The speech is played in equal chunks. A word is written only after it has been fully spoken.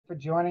for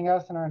joining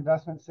us in our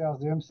investment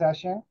sales Zoom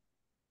session.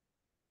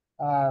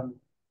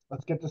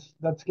 Let's get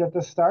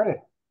this started.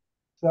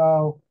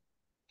 So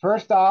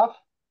first off,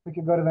 we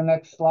could go to the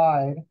next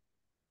slide.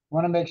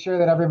 Want to make sure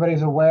that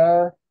everybody's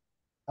aware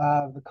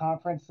of the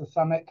conference, the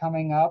summit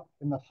coming up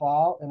in the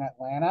fall in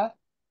Atlanta.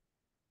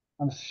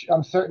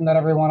 I'm certain that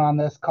everyone on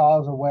this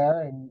call is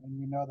aware and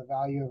you know the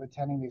value of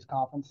attending these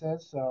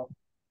conferences. So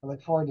I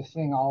look forward to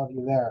seeing all of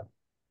you there.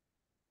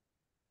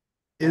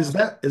 Is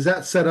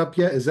that set up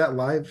yet? Is that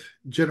live,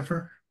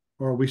 Jennifer?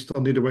 Or we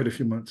still need to wait a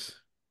few months?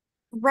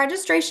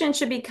 Registration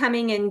should be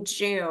coming in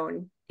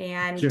June,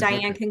 and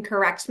Diane can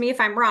correct me if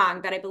I'm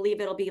wrong, but I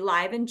believe it'll be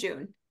live in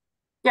June.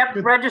 Yep,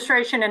 good.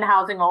 Registration and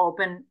housing will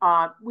open.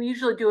 We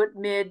usually do it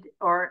mid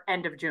or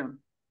end of June,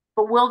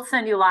 but we'll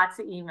send you lots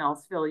of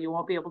emails, Phil. You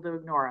won't be able to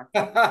ignore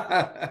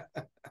us.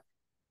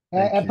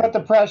 and put the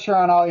pressure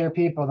on all your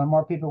people. The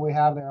more people we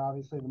have there,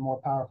 obviously, the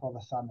more powerful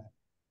the summit.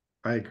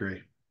 I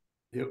agree.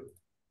 Yep.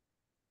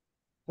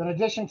 In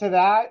addition to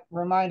that,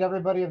 remind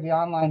everybody of the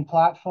online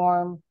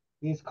platform.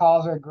 These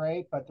calls are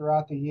great, but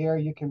throughout the year,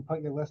 you can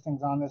put your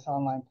listings on this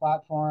online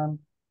platform.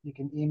 You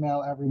can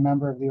email every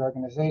member of the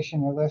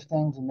organization your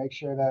listings and make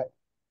sure that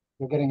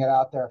you're getting it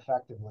out there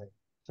effectively.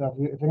 So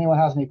if anyone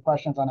has any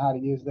questions on how to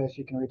use this,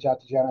 you can reach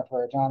out to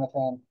Jennifer or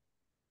Jonathan.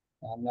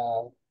 And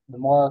the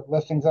more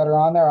listings that are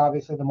on there,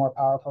 obviously, the more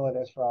powerful it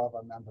is for all of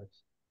our members.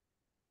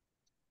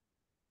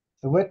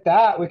 So with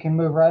that, we can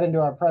move right into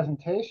our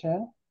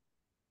presentation.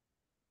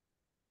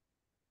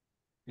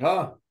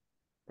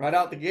 Right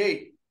out the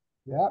gate.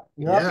 Yeah,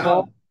 you're up,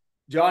 Cole.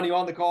 John, you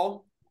on the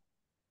call?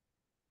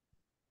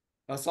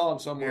 I saw him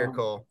somewhere. Here,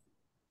 Cole.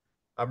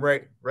 I'm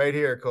right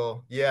here,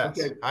 Cole. Yes.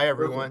 Okay. Hi,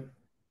 everyone.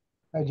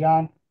 Hey,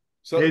 John.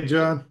 Hey,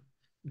 John.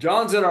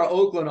 John's in our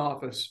Oakland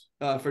office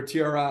for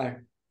TRI.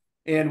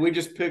 And we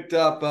just picked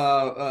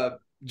up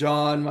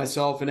John,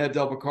 myself, and Ed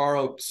Del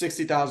Picaro,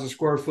 60,000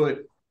 square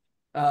foot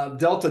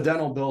Delta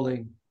Dental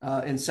building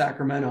in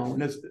Sacramento.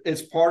 And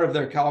it's part of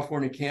their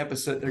California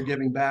campus that they're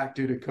giving back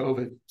due to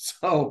COVID.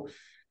 So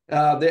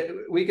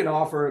we can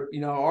offer,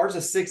 ours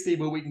is 60,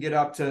 but we can get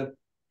up to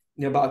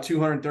about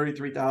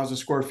 233,000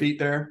 square feet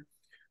there.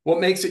 What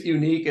makes it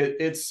unique,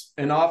 it's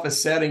an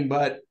office setting,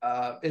 but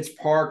it's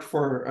parked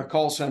for a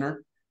call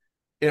center.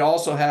 It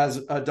also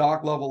has a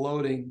dock level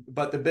loading,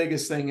 but the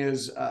biggest thing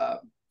is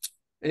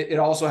it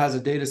also has a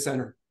data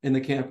center in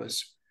the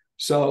campus.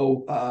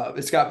 So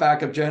it's got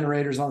backup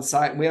generators on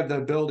site, and we have the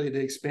ability to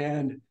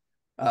expand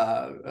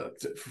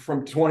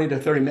from 20 to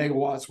 30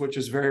 megawatts, which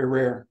is very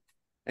rare,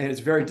 and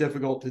it's very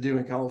difficult to do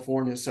in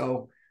California.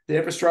 So the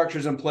infrastructure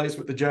is in place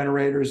with the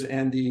generators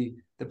and the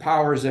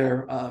powers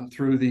there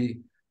through the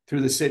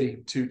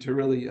city to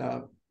really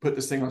put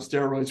this thing on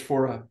steroids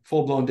for a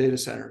full-blown data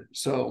center.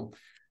 So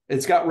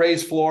it's got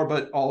raised floor,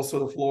 but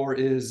also the floor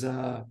is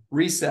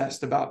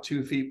recessed about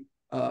 2 feet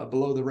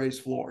below the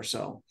raised floor.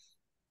 So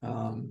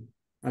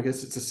I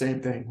guess it's the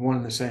same thing, one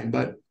and the same,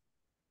 but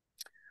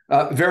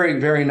very,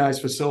 very nice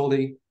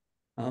facility.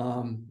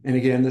 And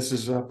again, this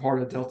is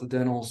part of Delta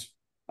Dental's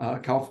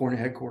California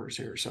headquarters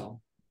here.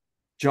 So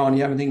John,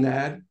 you have anything to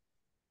add?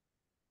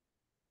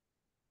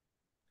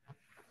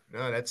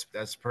 No,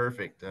 that's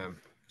perfect.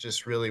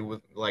 Just really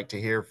would like to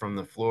hear from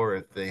the floor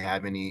if they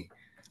have any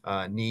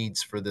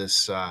needs for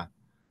this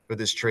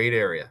trade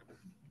area.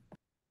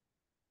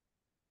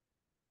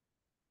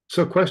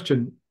 So,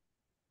 question: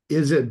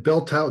 is it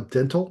built out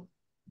dental?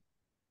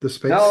 The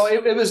space? No,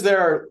 it was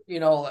their,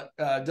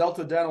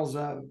 Delta Dental's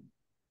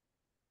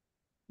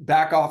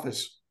back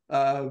office.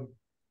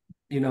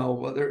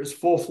 There's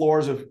full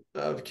floors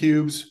of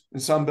cubes in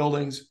some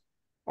buildings.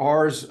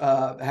 Ours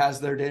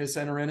has their data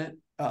center in it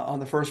on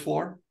the first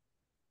floor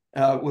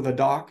with a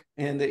dock,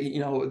 and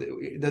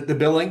the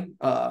billing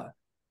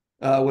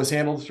was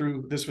handled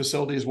through this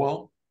facility as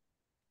well.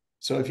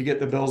 So if you get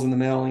the bills in the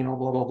mail,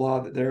 blah blah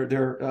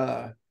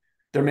blah,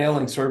 their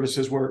mailing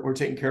services were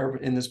taken care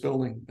of in this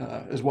building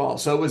as well.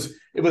 So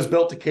it was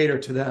built to cater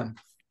to them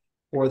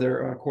for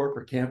their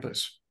corporate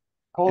campus.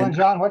 Cole and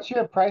John, what's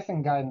your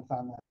pricing guidance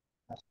on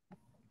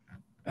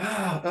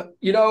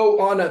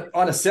that?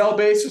 On a sale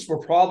basis, we're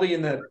probably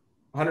in the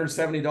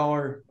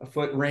 $170 a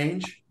foot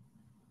range.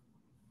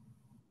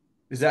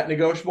 Is that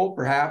negotiable?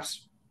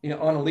 Perhaps.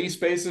 On a lease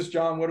basis,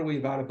 John, what are we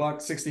about?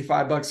 $165,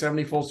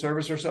 $170 full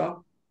service or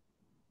so?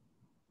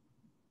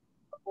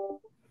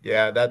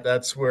 Yeah,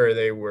 that's where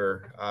they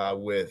were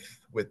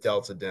with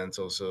Delta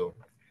Dental. So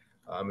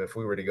if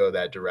we were to go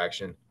that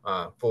direction,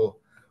 full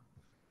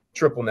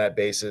triple net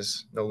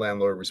basis, no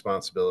landlord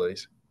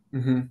responsibilities.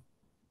 Mm-hmm.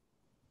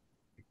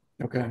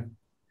 Okay.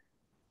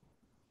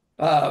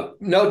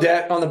 No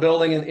debt on the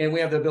building, and we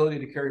have the ability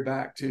to carry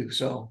back too.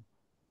 So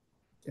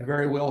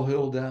very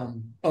well-heeled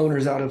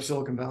owners out of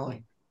Silicon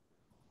Valley.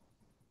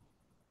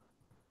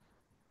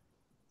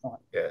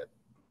 Yeah.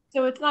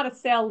 So it's not a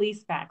sale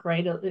leaseback,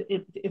 right?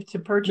 If to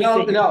purchase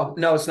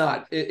no, it's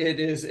not.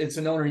 It's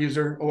an owner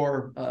user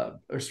or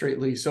a straight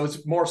lease. So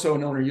it's more so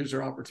an owner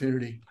user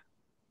opportunity.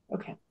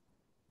 Okay.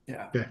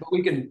 Yeah. But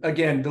we can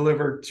again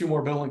deliver 2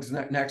 more buildings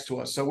next to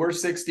us. So we're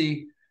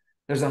 60.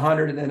 There's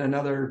 100, and then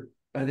another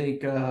I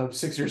think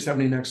 60 or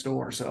 70 next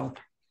door. So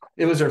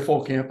it was their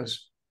full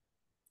campus.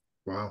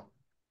 Wow.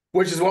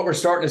 Which is what we're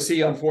starting to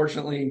see,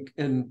 unfortunately,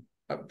 in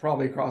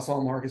probably across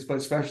all markets, but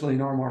especially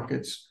in our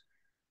markets.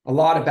 A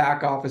lot of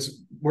back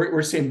office.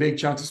 We're seeing big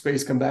chunks of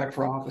space come back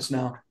for office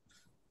now.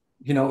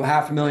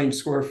 500,000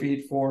 square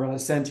feet for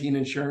Centene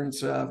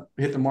Insurance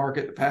hit the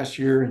market the past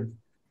year, and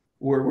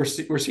we're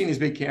seeing these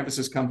big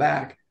campuses come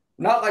back.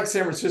 Not like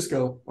San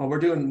Francisco. Well, we're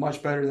doing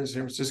much better than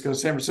San Francisco.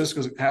 San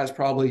Francisco has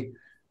probably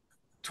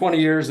 20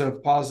 years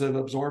of positive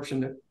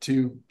absorption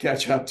to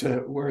catch up to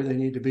where they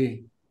need to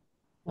be.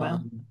 Wow.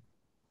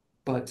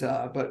 But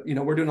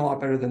we're doing a lot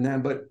better than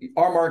them. But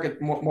our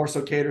market more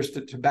so caters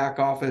to back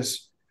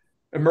office,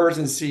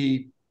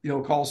 emergency,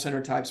 call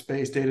center type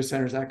space, data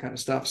centers, that kind of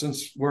stuff.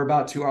 Since we're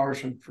about 2 hours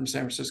from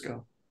San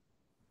Francisco.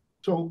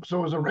 So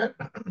is a rent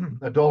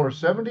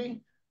 $1.70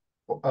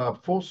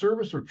 full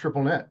service or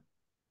triple net?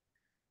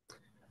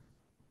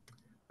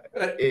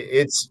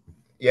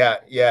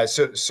 Yeah.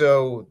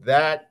 So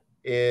that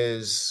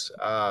is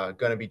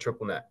going to be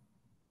triple net.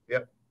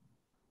 Yep.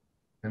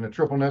 And the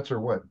triple nets are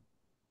what?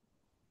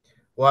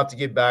 We'll have to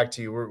get back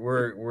to you.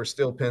 We're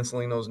still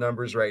penciling those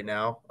numbers right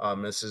now.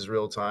 This is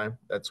real time.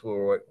 That's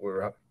where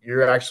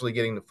you're actually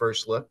getting the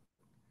first look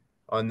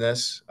on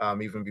this,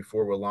 even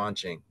before we're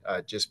launching,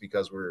 just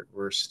because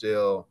we're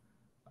still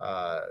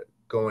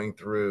going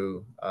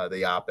through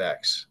the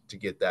OpEx to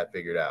get that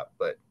figured out.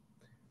 But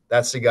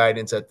that's the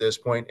guidance at this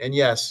point. And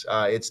yes,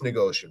 it's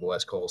negotiable,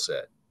 as Cole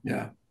said.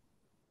 Yeah.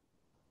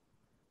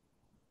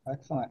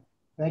 Excellent.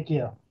 Thank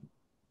you.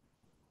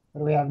 What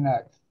do we have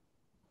next?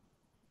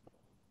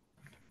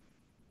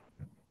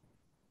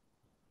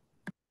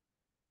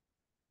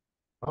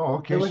 Oh,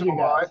 okay. Good with you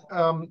guys.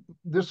 So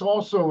this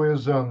also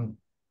is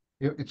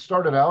it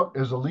started out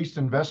as a leased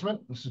investment.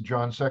 This is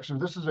John Sexer.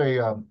 This is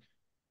a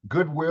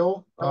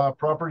Goodwill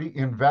property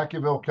in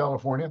Vacaville,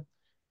 California.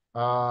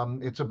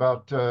 It's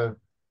about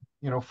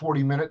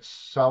 40 minutes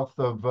south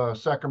of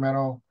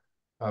Sacramento,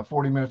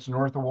 40 minutes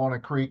north of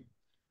Walnut Creek,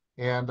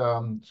 and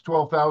it's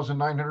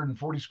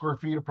 12,940 square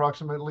feet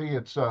approximately.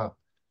 It's a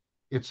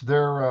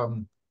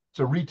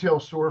retail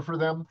store for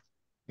them,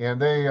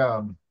 and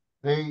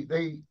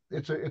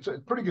it's a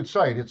pretty good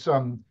site. It's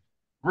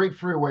great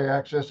freeway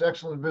access,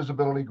 excellent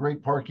visibility,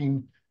 great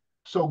parking.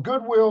 So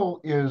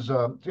Goodwill is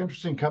an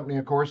interesting company.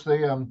 Of course,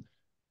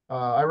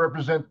 I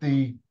represent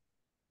the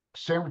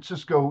San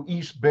Francisco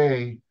East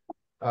Bay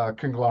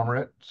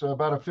conglomerate. It's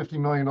about a $50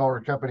 million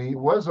company. It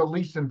was a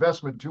leased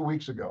investment 2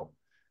 weeks ago.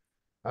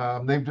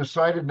 They've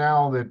decided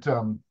now that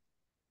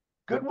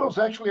Goodwill's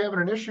actually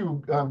having an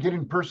issue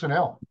getting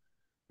personnel.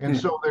 And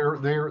so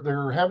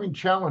they're having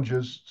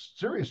challenges,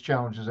 serious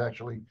challenges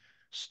actually,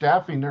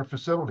 staffing their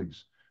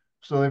facilities.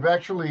 So they've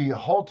actually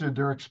halted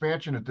their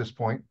expansion at this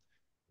point,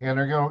 and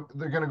they're going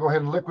to go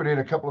ahead and liquidate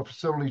a couple of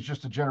facilities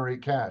just to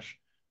generate cash.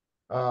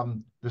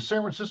 The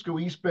San Francisco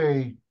East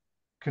Bay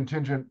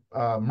contingent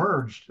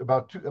merged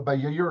about a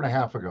year and a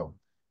half ago,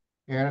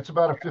 and it's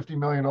about a $50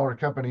 million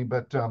company,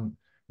 but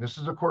this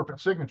is a corporate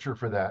signature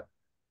for that.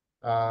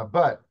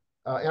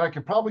 And I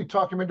could probably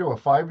talk them into a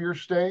 5-year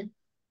stay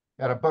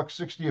at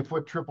 $1.60 a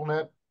foot triple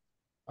net.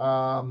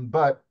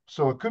 But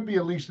so it could be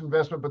a lease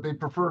investment, but they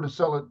prefer to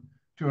sell it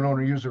to an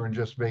owner user and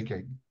just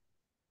vacate.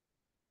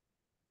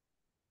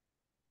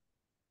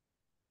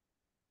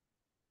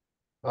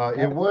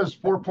 It was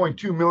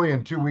 4.2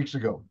 million 2 weeks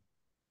ago.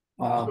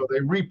 Wow. So they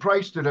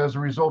repriced it as a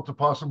result of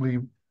possibly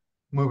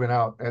moving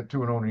out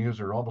to an owner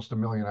user, almost $1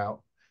 million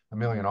out, $1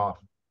 million off.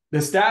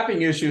 The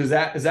staffing issue, is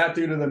that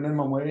due to the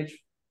minimum wage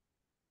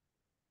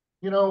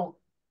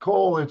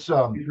Cole, it's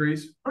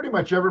increase? pretty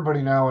much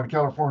everybody now in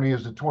California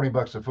is at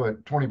 $20 a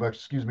foot,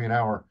 $20, an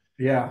hour.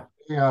 Yeah.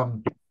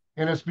 And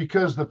it's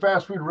because the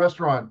fast food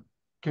restaurant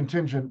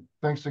contingent,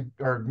 thanks to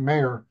our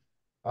mayor,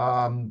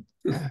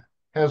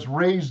 has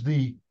raised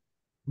the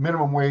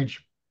minimum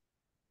wage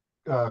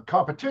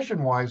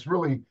competition-wise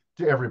really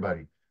to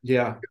everybody.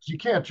 Yeah. Because you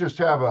can't just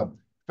have a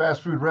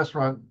fast food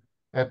restaurant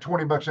at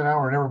 $20 an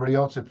hour and everybody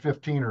else at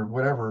 15 or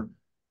whatever,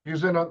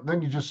 because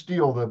then you just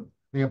steal the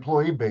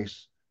employee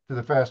base to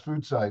the fast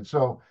food side.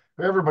 So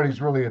everybody's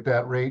really at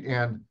that rate,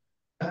 and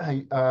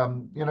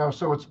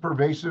so it's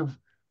pervasive.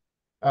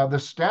 The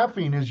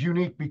staffing is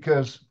unique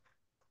because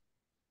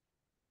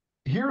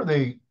here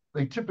they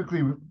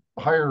typically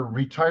hire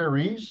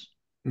retirees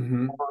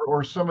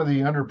or some of the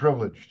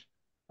underprivileged,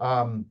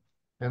 and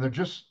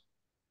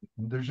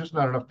there's just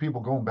not enough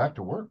people going back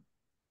to work.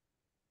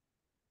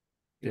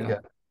 Yeah.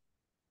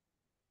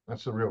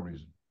 That's the real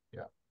reason.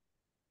 Yeah.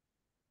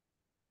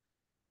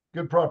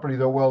 Good property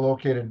though, well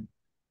located.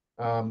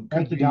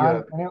 Thank you,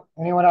 Don.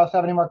 Anyone else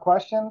have any more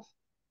questions?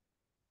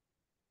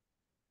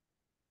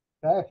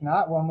 Okay, if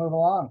not, we'll move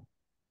along.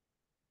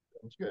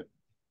 That's good.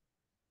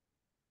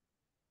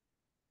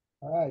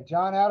 All right,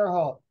 John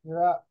Adderholt,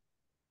 you're up.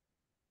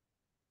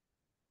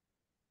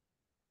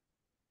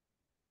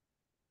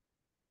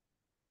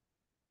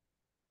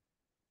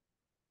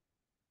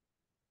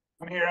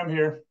 I'm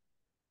here.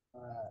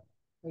 All right.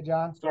 Hey,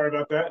 John. Sorry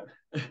about that.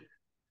 Just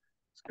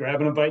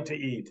grabbing a bite to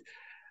eat.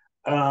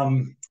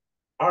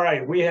 All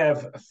right, we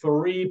have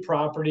 3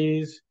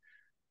 properties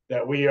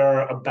that we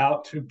are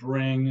about to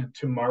bring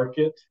to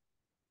market.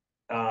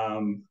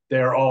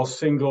 They're all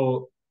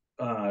single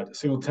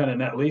tenant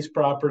net lease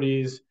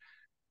properties,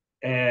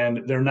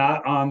 and they're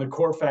not on the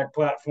CORFAC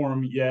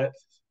platform yet.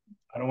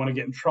 I don't want to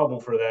get in trouble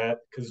for that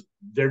because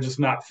they're just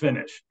not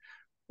finished.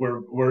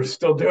 We're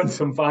still doing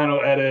some final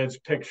edits,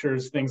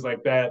 pictures, things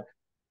like that,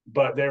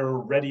 but they're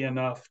ready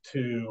enough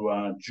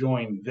to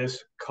join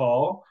this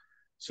call.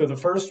 So the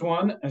first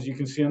one, as you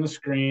can see on the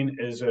screen,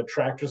 is a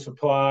Tractor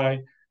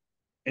Supply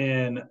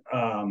in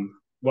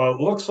well,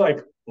 it looks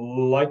like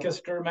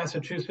Leicester,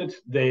 Massachusetts.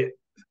 They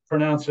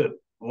pronounce it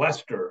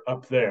Leicester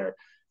up there,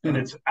 and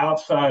it's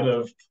outside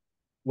of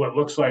what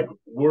looks like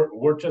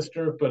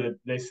Worcester, but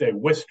they say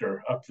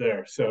Worcester up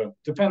there. So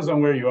depends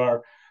on where you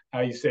are,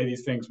 how you say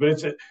these things.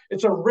 But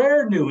it's a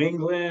rare New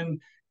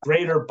England,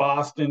 Greater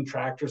Boston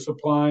Tractor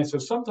Supply. So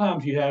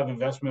sometimes you have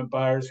investment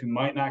buyers who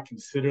might not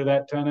consider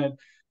that tenant,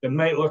 that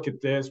might look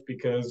at this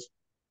because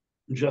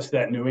just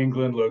that New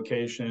England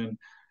location.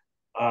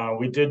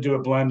 We did do a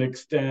blend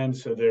extend,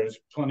 so there's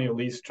plenty of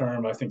lease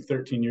term. I think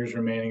 13 years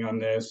remaining on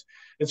this.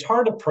 It's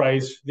hard to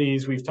price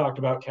these. We've talked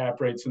about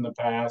cap rates in the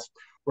past.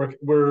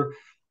 We're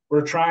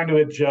trying to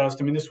adjust.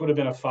 I mean, this would have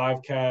been a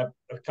 5 cap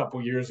a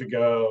couple years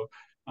ago.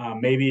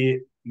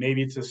 Maybe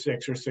it's a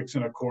 6 or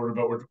 6.25,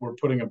 but we're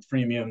putting a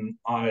premium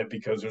on it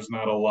because there's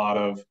not a lot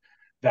of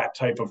that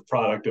type of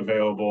product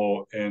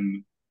available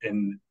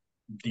in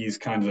these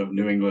kinds of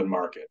New England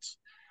markets.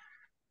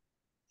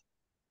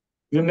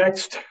 The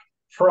next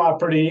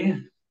property,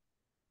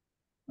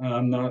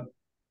 I'm not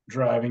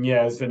driving,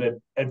 is an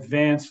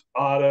Advance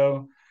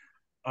Auto.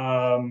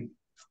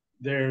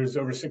 There's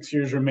over 6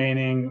 years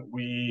remaining.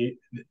 We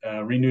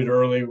renewed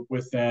early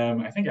with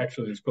them. I think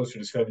actually there's closer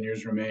to 7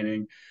 years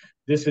remaining.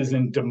 This is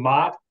in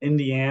DeMott,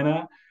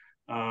 Indiana.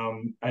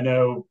 I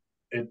know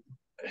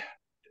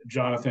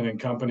Jonathan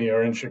and company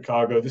are in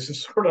Chicago. This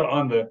is sort of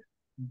on the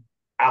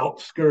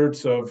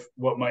outskirts of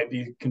what might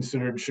be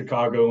considered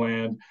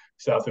Chicagoland,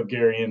 south of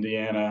Gary,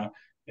 Indiana,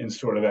 and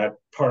sort of that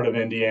part of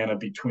Indiana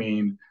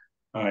between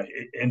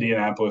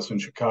Indianapolis and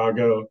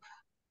Chicago.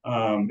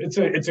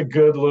 It's a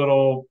good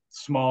little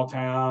small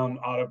town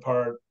auto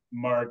part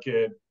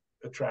market,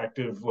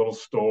 attractive little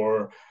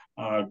store,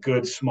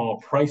 good small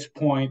price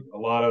point. A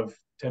lot of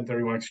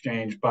 1031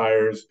 exchange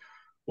buyers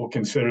will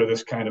consider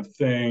this kind of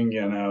thing,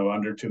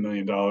 under $2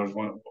 million,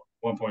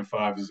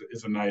 1.5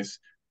 is a nice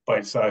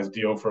bite-sized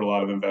deal for a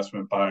lot of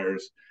investment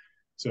buyers.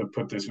 So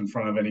put this in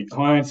front of any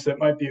clients that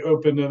might be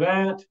open to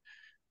that.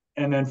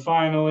 And then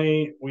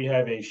finally, we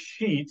have a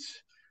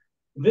Sheets.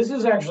 This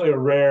is actually a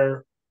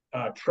rare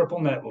triple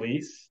net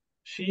lease.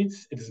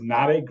 Sheets, it is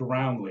not a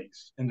ground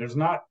lease, and there's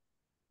not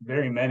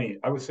very many.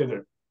 I would say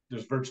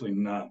there's virtually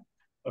none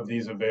of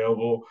these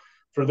available.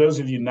 For those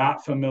of you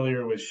not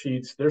familiar with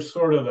Sheets, they're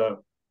sort of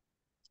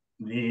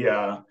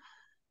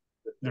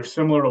they're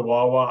similar to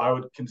Wawa. I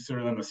would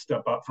consider them a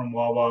step up from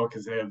Wawa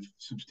because they have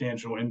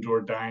substantial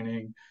indoor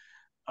dining.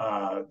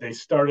 They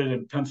started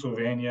in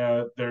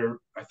Pennsylvania.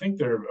 I think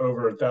they're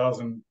over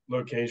 1,000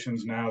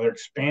 locations now. They're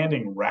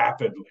expanding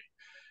rapidly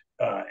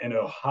in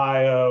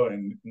Ohio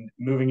and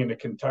moving into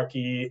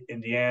Kentucky,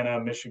 Indiana,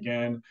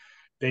 Michigan.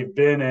 They've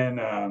been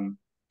in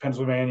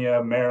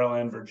Pennsylvania,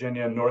 Maryland,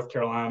 Virginia, North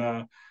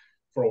Carolina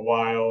for a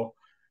while.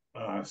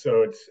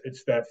 So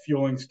it's that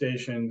fueling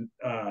station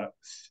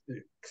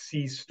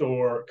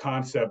C-store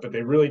concept, but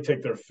they really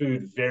take their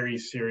food very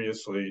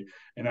seriously,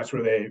 and that's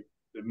where they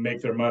make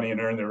their money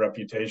and earn their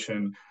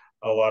reputation.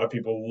 A lot of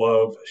people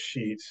love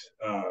Sheets,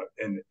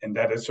 and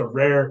that is a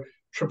rare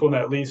triple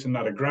net lease and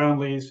not a ground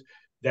lease.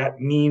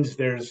 That means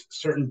there's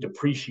certain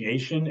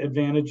depreciation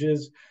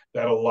advantages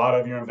that a lot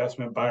of your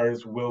investment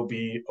buyers will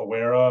be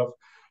aware of.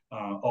 A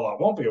lot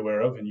won't be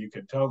aware of, and you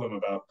could tell them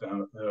about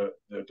the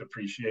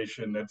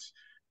depreciation that's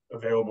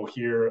available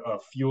here.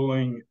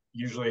 Fueling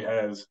usually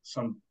has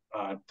some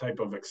type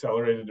of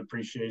accelerated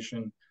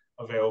depreciation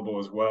available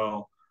as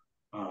well.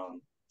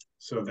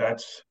 So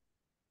that's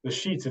the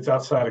Sheets. It's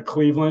outside of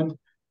Cleveland.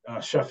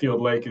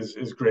 Sheffield Lake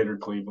is Greater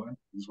Cleveland,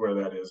 is where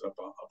that is up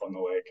on the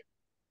lake.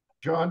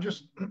 John,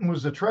 just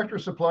was the Tractor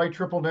Supply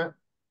triple net?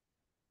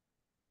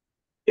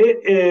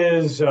 It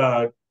is,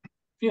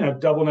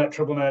 double net,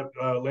 triple net.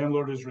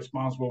 Landlord is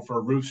responsible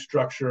for roof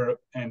structure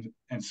and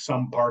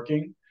some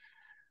parking.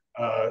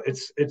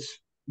 It's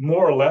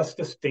more or less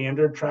the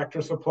standard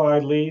Tractor Supply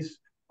lease,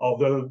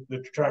 although the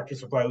Tractor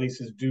Supply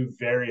leases do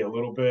vary a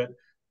little bit.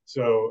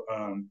 So,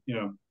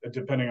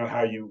 depending on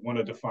how you want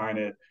to define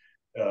it,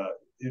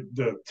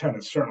 the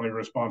tenant's certainly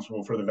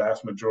responsible for the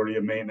vast majority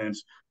of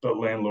maintenance, but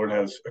landlord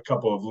has a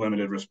couple of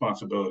limited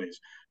responsibilities.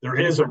 There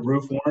is a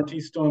roof warranty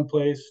still in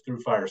place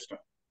through Firestone.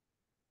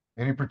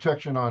 Any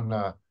protection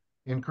on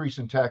increase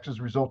in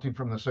taxes resulting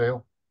from the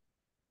sale?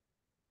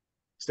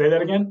 Say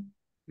that again?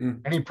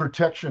 Any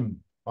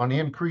protection on the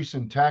increase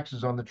in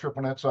taxes on the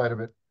triple net side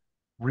of it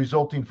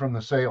resulting from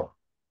the sale?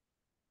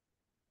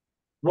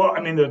 Well,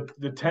 I mean,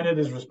 the tenant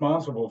is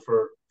responsible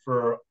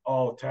for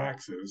all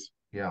taxes.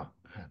 Yeah.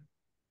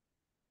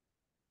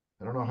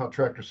 I don't know how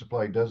Tractor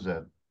Supply does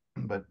that.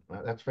 but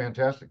that's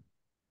fantastic.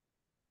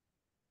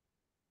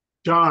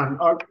 John,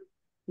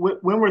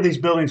 when were these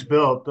buildings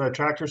built? The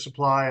Tractor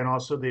Supply and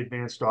also the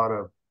Advanced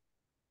Auto?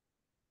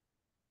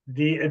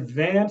 The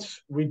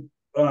Advance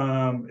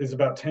is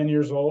about 10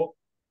 years old.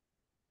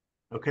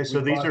 Okay,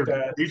 so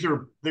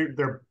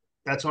they're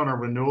that's on a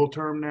renewal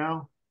term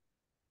now.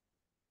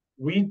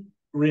 We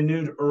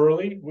renewed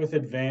early with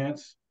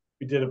Advance.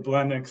 We did a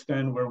blend and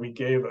extend where we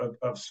gave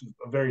a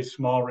very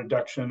small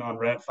reduction on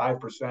rent,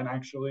 5%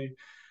 actually,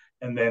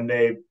 and then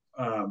they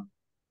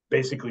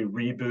basically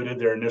rebooted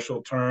their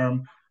initial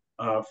term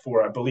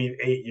for I believe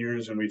 8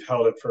 years, and we've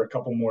held it for a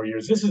couple more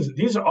years.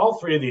 These are all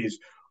three of these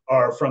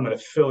are from an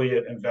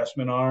affiliate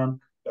investment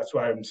arm. That's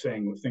why I'm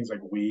saying with things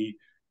like we.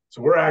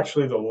 So we're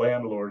actually the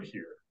landlord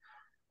here,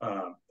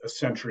 a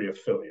Century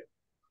affiliate.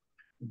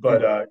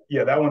 But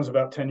yeah, that one's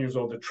about 10 years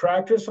old. The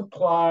Tractor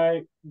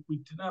Supply, we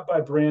did not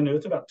buy brand new.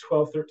 It's about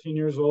 12, 13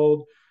 years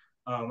old.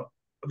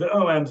 The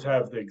OMs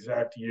have the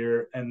exact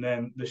year. And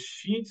then the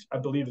Sheets, I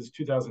believe, is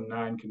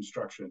 2009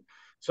 construction.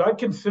 So I'd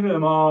consider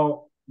them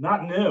all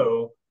not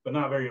new, but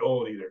not very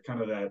old either.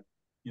 Kind of that,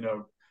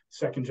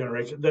 second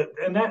generation.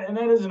 And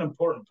that is an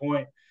important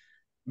point.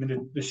 I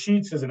mean, the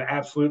Sheets is an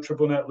absolute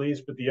triple net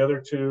lease, but the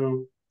other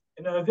two,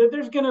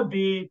 there's going to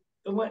be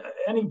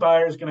any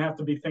buyer is going to have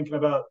to be thinking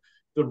about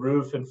the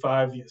roof in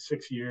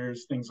 5-6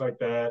 years, things like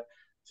that.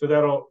 So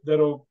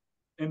that'll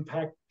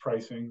impact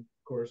pricing,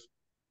 of course.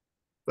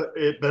 But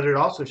it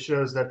also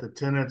shows that the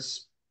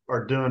tenants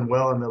are doing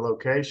well in the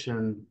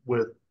location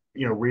with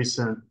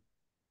recent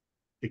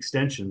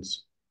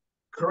extensions.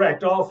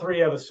 Correct. All three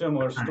have a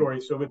similar story.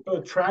 So with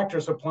both Tractor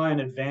Supply and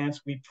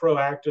Advance, we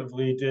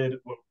proactively did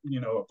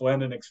a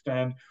blend and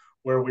extend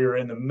where we were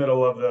in the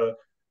middle of the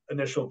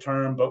initial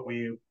term, but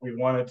we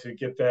wanted to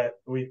get that.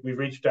 We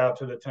reached out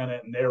to the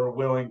tenant and they were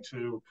willing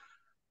to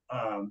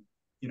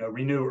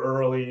renew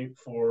early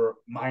for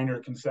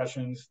minor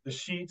concessions. The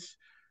Sheets,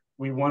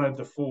 we wanted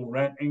the full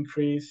rent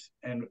increase,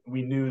 and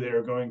we knew they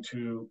were going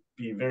to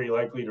be very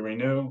likely to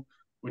renew,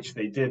 which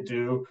they did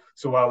do.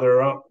 So while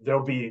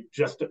there'll be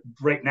just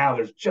right now,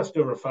 there's just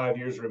over 5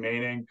 years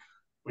remaining,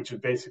 which is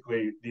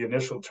basically the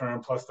initial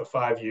term plus the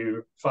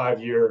 5-year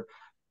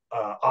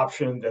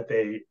option that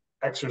they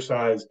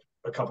exercised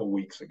a couple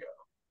weeks ago.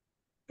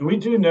 And we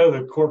do know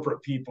the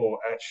corporate people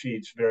at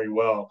Sheets very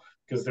well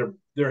because they're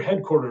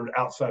headquartered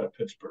outside of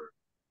Pittsburgh,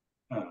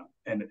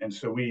 and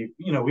so we've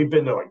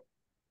been to like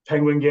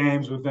Penguin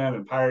games with them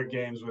and Pirate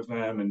games with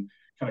them and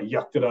kind of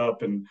yucked it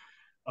up, and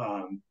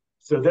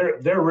so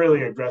they're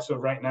really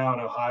aggressive right now in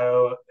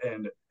Ohio,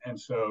 and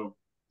so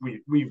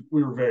we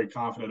were very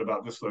confident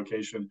about this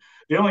location.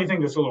 The only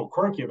thing that's a little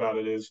quirky about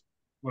it is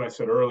what I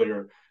said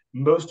earlier.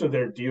 Most of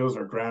their deals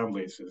are ground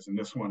leases, and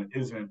this one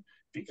isn't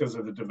because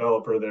of the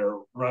developer they're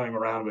running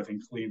around with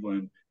in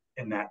Cleveland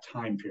in that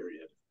time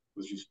period. It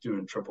was just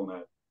doing triple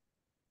net.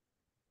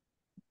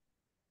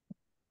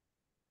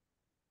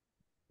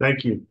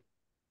 Thank you.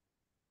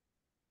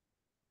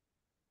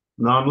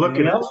 Now I'm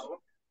looking at.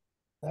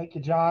 Thank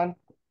you, John.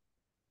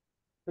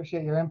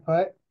 Appreciate your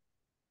input.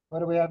 What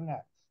do we have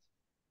next?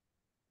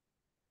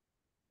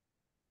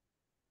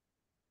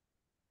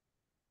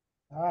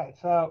 All right,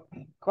 so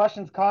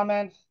questions,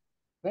 comments.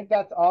 I think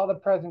that's all the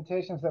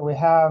presentations that we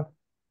have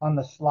on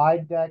the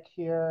slide deck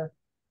here.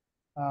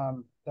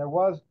 There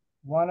was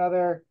one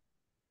other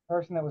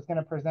person that was going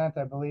to present,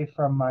 I believe,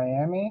 from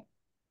Miami.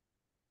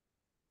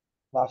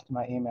 Lost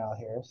my email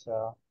here,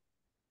 so.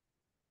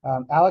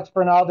 Alex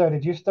Bernaldo,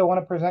 did you still want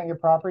to present your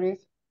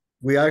properties?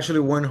 We actually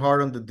went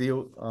hard on the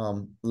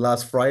deal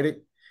last Friday.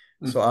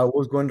 So I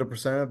was going to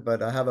present it,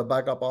 but I have a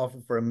backup offer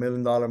for $1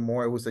 million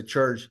more. It was a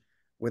church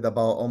with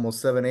about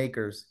almost 7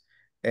 acres.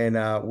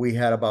 And we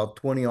had about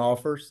 20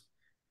 offers.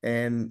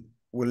 And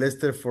we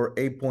listed for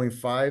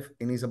 8.5.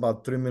 It needs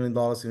about $3 million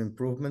in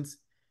improvements.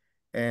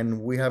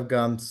 And we have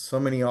gotten so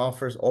many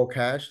offers, all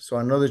cash. So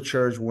another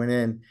church went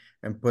in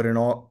and put an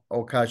all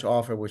cash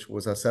offer, which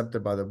was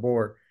accepted by the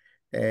board.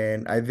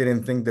 And I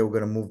didn't think they were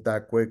going to move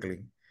that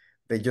quickly.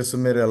 They just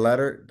submitted a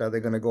letter that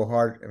they're going to go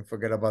hard and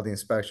forget about the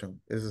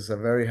inspection. This is a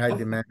very high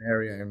demand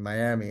area in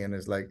Miami. And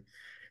it's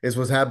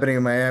what's happening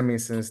in Miami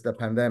since the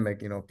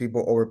pandemic,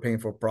 people overpaying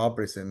for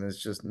properties and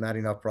it's just not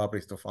enough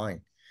properties to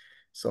find.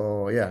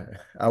 So yeah,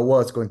 I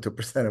was going to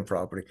present a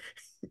property.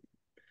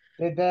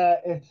 So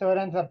it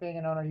ends up being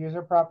an owner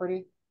user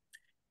property?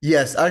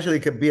 Yes, actually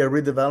it could be a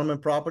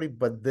redevelopment property,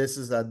 but this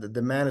is the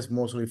demand is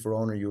mostly for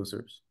owner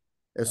users,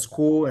 a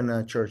school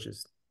and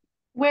churches.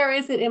 Where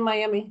is it in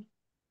Miami?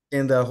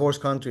 In the Horse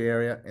Country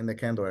area, in the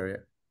Kendall area.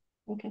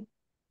 Okay.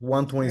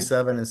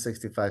 127 and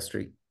 65th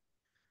Street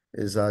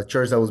is a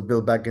church that was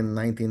built back in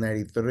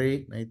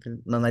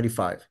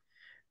 1995.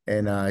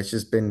 And it's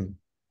just been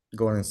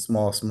going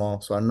small.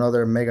 So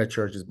another mega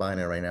church is buying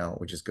it right now,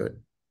 which is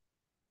good.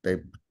 They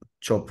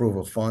show proof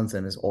of funds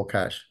and it's all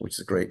cash, which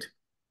is great.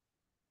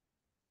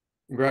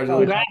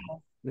 Congratulations.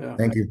 Yeah.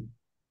 Thank you.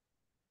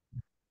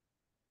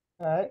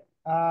 All right.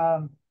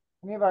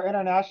 Any of our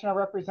international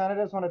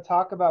representatives want to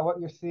talk about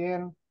what you're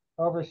seeing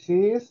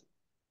overseas?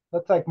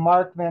 Looks like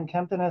Mark Van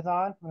Kempten is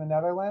on from the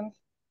Netherlands.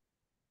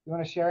 You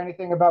want to share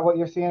anything about what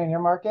you're seeing in your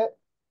market?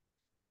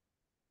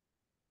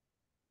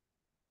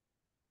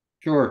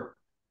 Sure.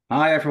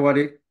 Hi,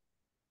 everybody.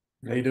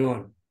 How you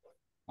doing?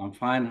 I'm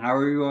fine. How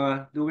are you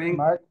Hey, doing?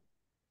 Mark?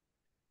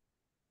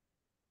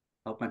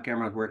 Hope my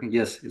camera is working.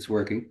 Yes, it's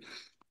working.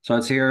 So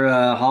it's here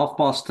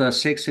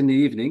 6:30 in the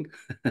evening.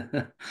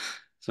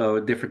 So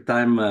a different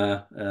time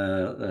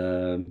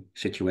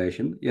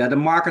situation. Yeah, the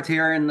market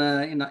here in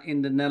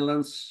the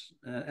Netherlands,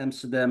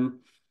 Amsterdam,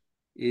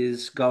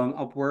 is going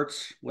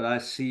upwards. What I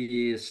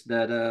see is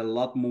that a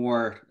lot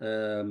more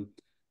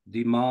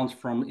demand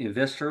from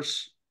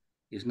investors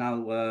is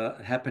now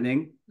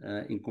happening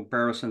in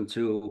comparison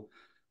to,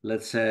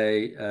 let's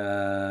say,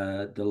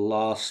 the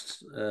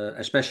last,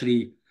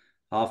 especially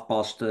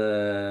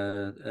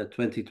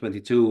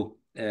 2022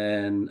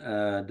 and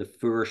the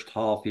first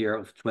half year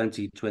of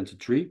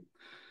 2023.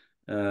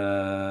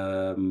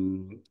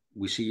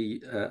 We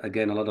see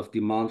again a lot of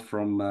demand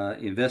from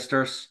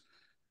investors.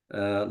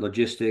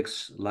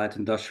 Logistics, light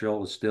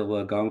industrial is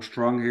still going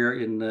strong here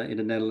in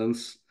the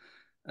Netherlands.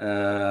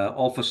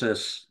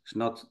 Offices is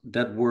not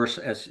that worse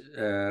as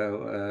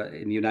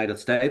in the United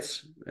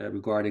States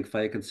regarding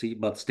vacancy,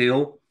 but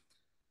still,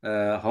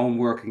 home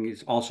working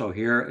is also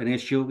here an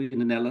issue in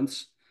the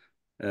Netherlands.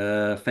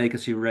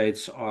 Vacancy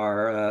rates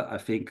are, I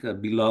think,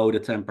 below the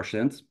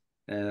 10%.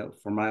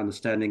 From my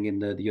understanding, in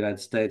the United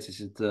States, is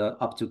it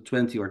up to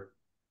 20 or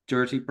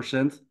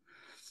 30%.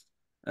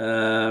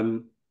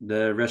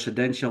 The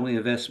residential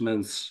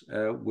investments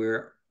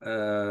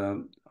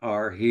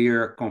are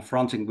here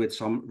confronting with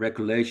some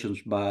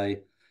regulations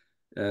by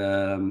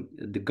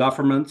the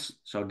government.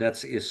 So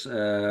that is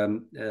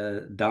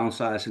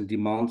downsizing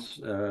demand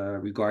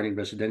regarding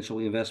residential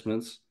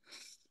investments.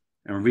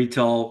 And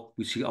retail,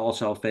 we see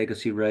also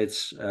vacancy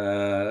rates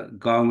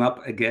going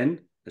up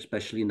again,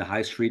 especially in the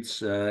high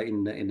streets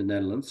in the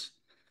Netherlands.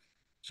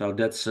 So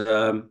that's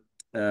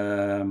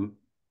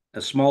a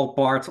small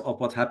part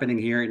of what's happening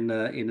here in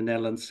the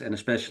Netherlands, and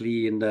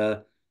especially in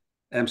the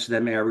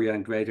Amsterdam area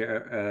and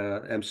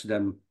greater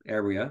Amsterdam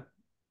area,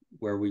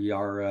 where we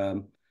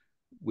are,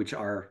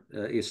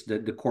 is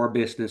the core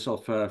business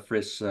of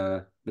Fris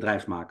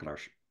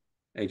Bedrijfsmakelaars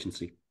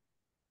Agency.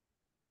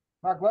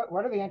 Mark,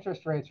 what are the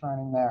interest rates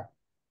running there?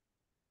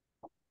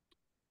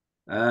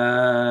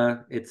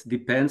 It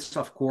depends,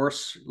 of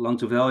course, loan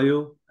to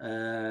value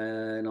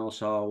and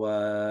also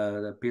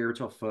the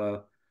period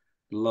of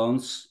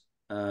loans.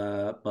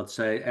 But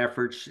say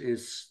average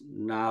is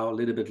now a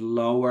little bit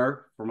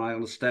lower. From my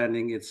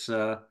understanding, it's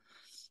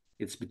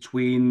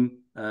between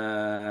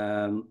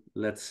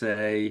let's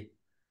say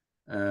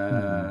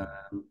 6.2,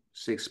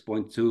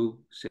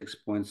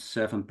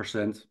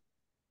 6.7%,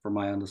 from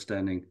my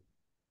understanding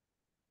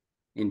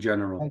in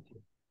general. Thank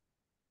you.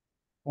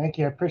 Thank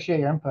you. I appreciate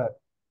your input.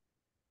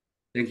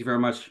 Thank you very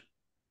much.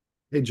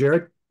 Hey,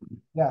 Jared.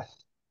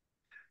 Yes.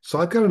 So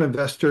I've got an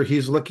investor.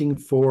 He's looking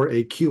for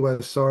a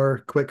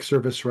QSR, quick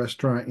service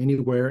restaurant,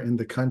 anywhere in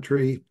the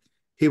country.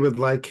 He would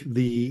like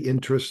the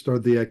interest or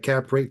the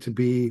cap rate to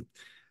be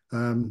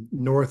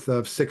north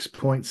of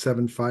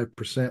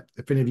 6.75%.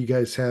 If any of you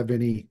guys have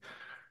any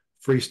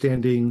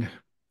freestanding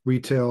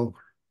retail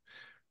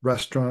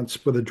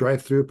restaurants with a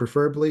drive-through,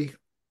 preferably,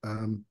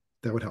 that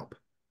would help.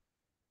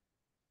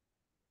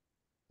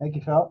 Thank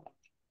you, Phil.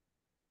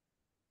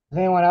 Does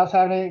anyone else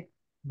have any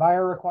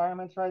buyer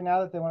requirements right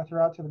now that they want to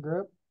throw out to the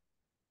group?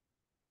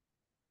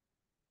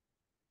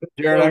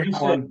 Jared, Well, I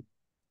got one.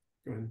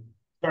 Go ahead.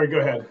 Sorry, go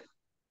ahead.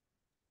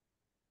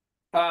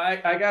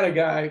 I got a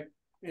guy,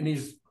 and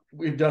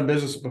we've done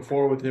business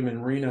before with him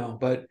in Reno,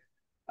 but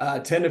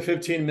 10 to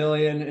 15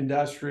 million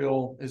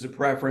industrial is a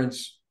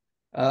preference.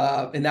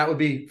 And that would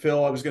be,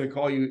 Phil, I was going to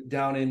call you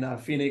down in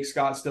Phoenix,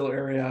 Scottsdale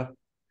area,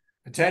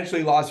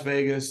 potentially Las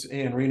Vegas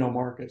and Reno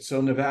market.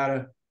 So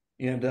Nevada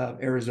and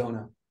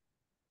Arizona.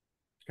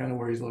 It's kind of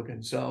where he's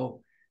looking.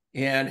 So,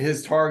 and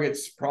his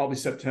target's probably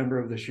September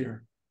of this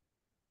year.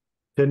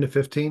 10 to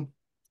 15?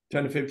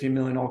 10 to 15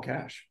 million all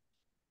cash.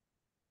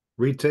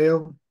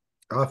 Retail,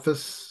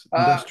 office,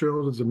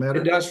 industrial, does it matter?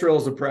 Industrial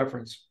is a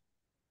preference.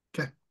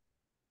 Okay.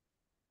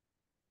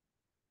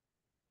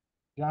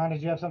 John,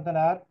 did you have something to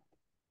add?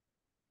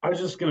 I was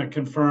just going to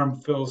confirm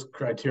Phil's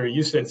criteria.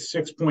 You said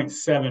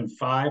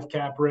 6.75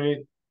 cap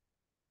rate.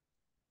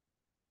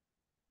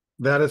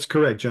 That is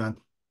correct, John.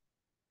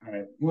 All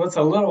right. Well, it's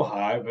a little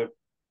high, but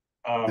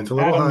It's a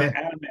little high.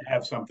 Adam may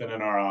have something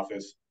in our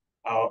office.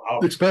 I'll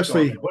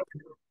Especially,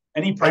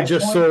 any price I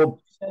just point?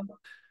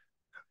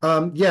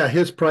 sold. Yeah,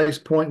 his price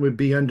point would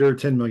be under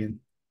 10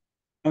 million.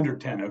 Under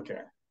 10, okay.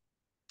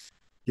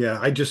 Yeah,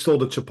 I just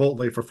sold a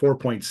Chipotle for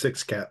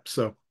 4.6 cap,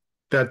 so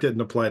that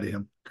didn't apply to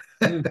him.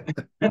 Right.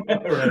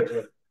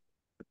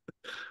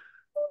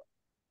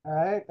 All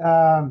right.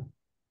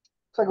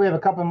 Looks like we have a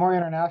couple more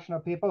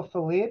international people.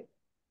 Philippe,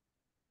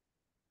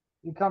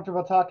 you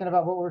comfortable talking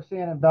about what we're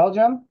seeing in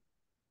Belgium?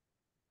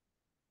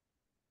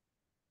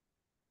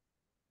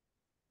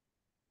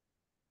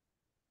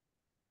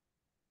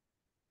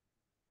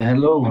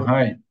 Hello,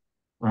 hi.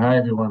 Hi,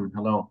 everyone.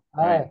 Hello.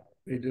 Hi. How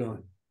you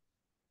doing?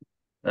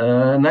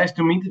 Nice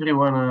to meet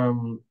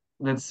everyone.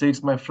 let's say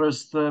it's my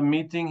first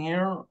meeting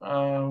here.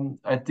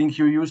 I think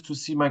you used to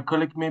see my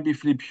colleague, maybe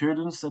Philip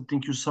Heudens. I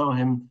think you saw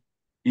him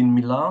in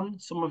Milan.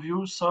 Some of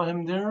you saw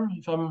him there,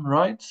 if I'm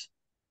right,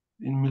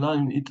 in Milan,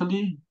 in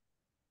Italy.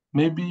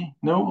 Maybe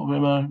no, or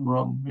am I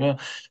wrong? Yeah.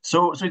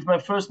 So it's my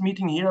first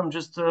meeting here. I'm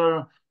just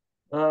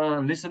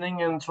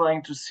listening and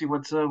trying to see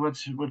what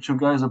you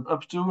guys are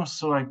up to,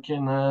 so I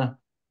can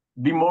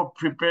be more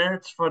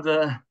prepared for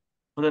the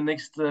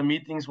next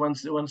meetings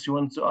once you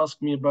want to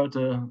ask me about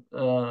the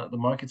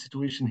market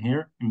situation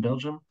here in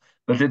Belgium.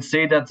 But let's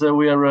say that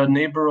we are a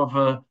neighbor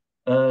of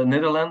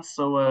Netherlands,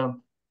 so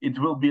it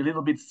will be a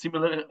little bit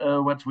similar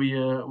what we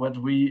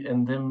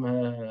and them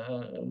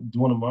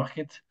do on the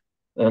market.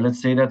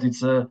 Let's say that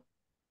it's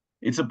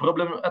a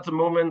problem at the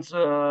moment.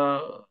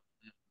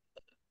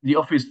 The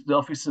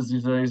offices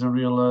is a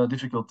real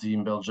difficulty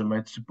in Belgium.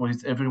 I suppose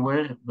it's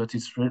everywhere, but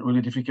it's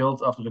really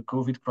difficult after the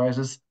COVID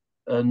crisis.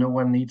 No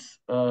one needs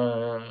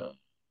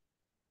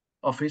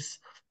office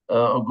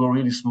or go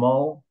really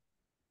small.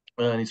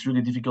 And it's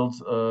really difficult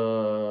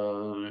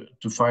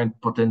to find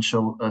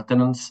potential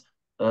tenants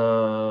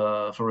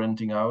for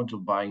renting out or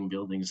buying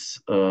buildings,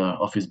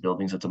 office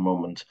buildings at the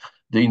moment.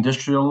 The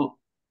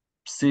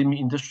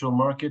semi-industrial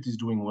market is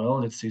doing well.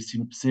 Let's say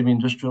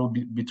semi-industrial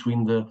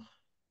between the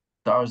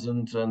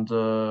 1,000 and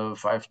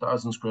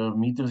 5,000 square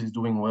meters is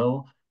doing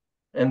well.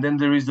 And then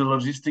there is the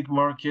logistic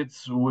market,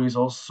 who is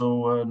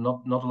also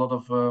not a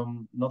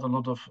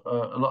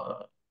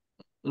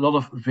lot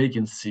of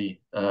vacancy.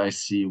 I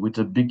see with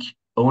the big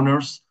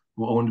owners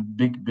who own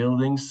big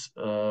buildings,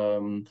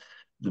 the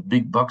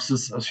big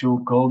boxes, as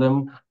you call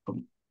them,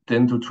 from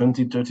 10 to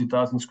 20,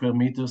 30,000 square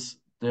meters.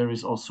 There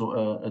is also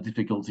a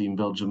difficulty in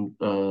Belgium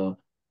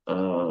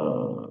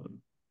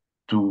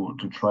to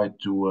try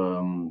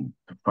to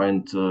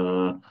find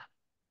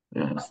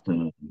yes,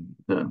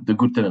 the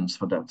good tenants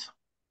for that.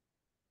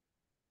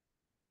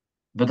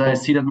 But I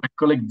see that my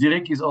colleague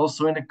Dirk is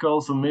also in the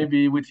call, so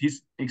maybe with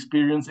his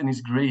experience and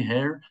his gray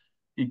hair,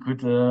 he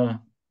could Well,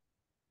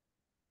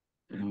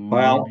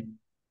 maybe.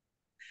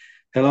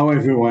 hello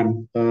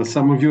everyone.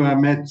 Some of you I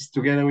met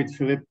together with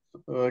Philip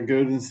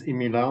Geudens in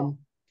Milan.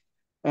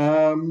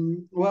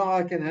 Well,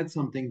 I can add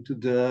something to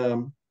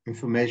the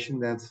information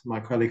that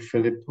my colleague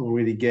Philip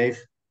already gave.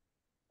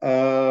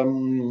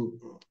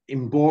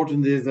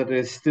 Important is that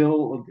there's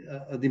still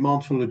a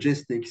demand for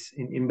logistics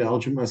in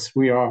Belgium, as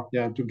we are,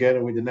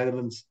 together with the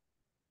Netherlands,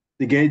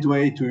 the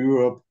gateway to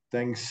Europe,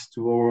 thanks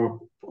to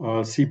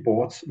our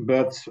seaports.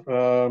 But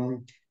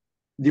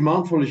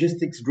demand for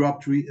logistics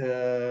dropped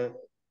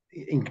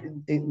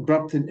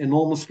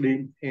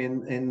enormously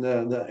in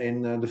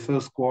the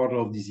first quarter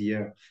of this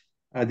year.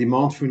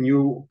 Demand for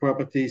new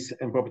properties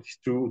and properties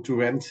to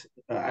rent,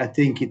 I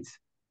think it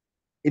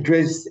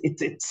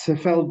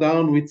fell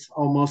down with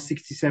almost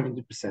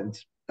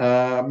 60-70%.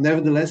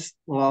 Nevertheless,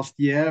 last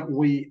year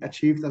we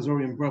achieved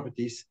Azorian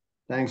Properties,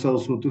 thanks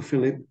also to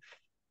Philip,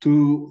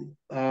 to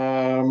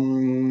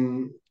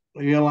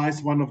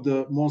realize one of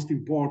the most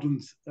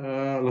important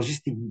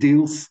logistic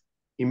deals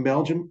in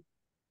Belgium,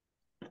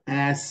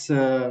 as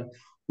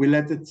we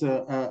let it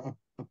a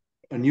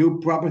new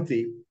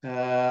property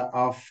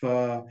of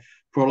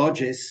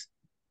Prologis,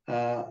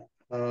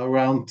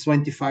 around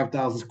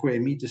 25,000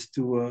 square meters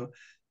to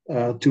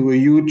a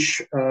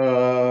huge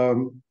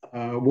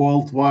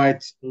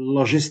worldwide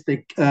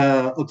logistic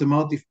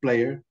automotive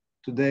player.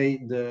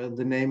 Today,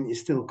 the name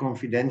is still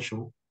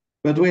confidential,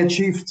 but we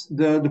achieved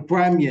the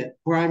prime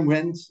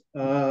rent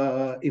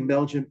in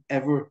Belgium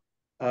ever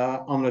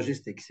on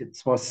logistics. It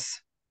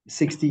was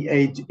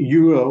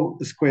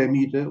 €68 a square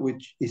meter,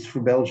 which is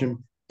for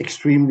Belgium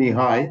extremely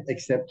high,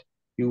 except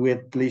you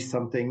at least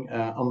something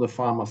on the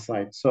farmer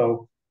side.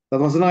 So that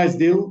was a nice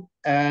deal,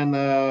 and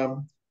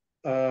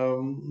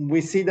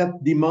we see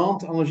that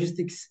demand on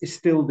logistics is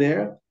still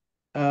there,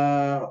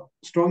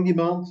 strong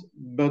demand,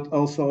 but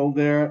also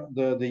there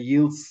the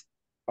yields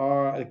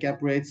the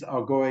cap rates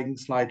are going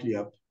slightly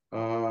up.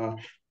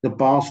 The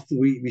past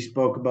we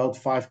spoke about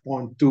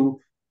 5.2.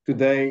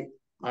 Today,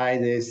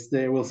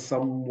 there was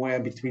somewhere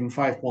between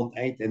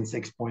 5.8 and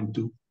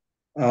 6.2.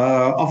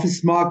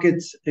 Office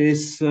market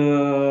is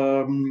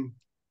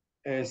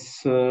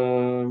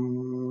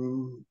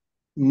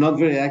not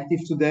very active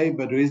today,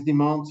 but there is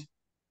demand,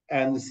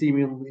 and the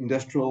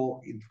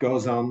semi-industrial, it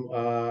goes on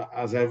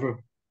as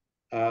ever,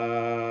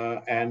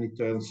 and it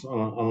turns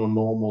on a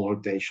normal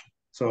rotation.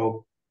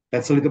 So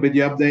that's a little bit the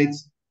update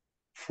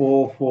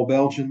for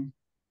Belgium.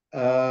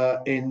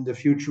 In the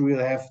future, we'll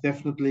have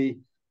definitely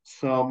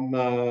some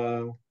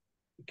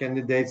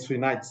candidates for the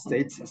United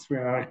States, as we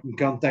are in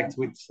contact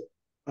with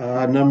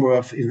a number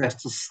of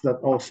investors that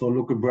also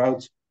look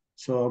abroad.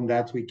 So on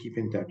that, we keep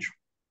in touch.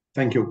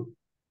 Thank you.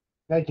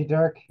 Thank you,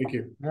 Dirk. Thank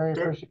you. Very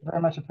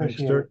much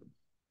appreciated.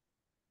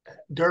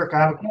 Dirk, I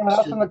have a question. Anyone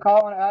else on the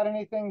call want to add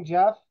anything?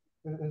 Jeff,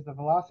 is the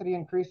velocity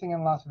increasing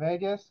in Las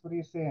Vegas? What are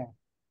you seeing?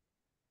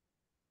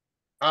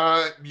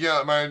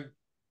 Yeah,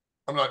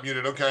 I'm not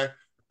muted. Okay.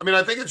 I mean,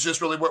 I think it's just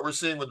really what we're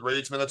seeing with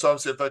rates. I mean, that's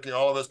obviously affecting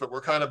all of us, but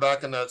we're kind of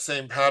back in that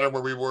same pattern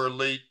where we were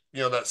late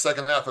that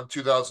second half of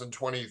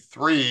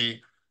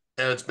 2023,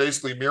 and it's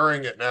basically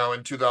mirroring it now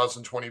in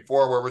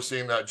 2024, where we're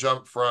seeing that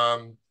jump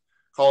from,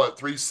 call it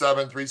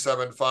 3.7,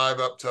 3.75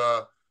 up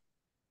to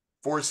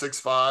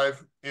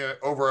 4.65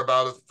 over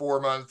about a 4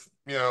 month,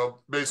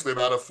 basically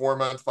about a 4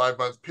 month, 5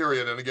 month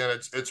period. And again,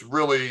 it's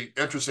really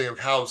interesting of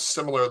how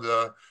similar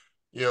the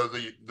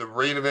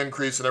rate of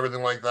increase and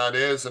everything like that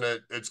is, and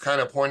it's kind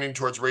of pointing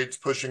towards rates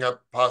pushing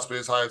up possibly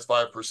as high as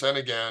 5%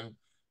 again.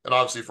 And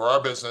obviously for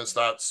our business,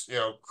 that's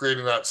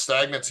creating that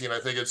stagnancy. And I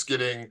think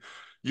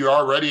you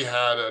already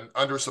had an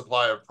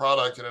undersupply of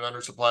product and an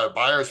undersupply of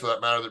buyers, for that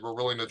matter, that were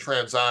willing to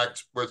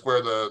transact with,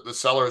 where the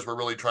sellers were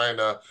really trying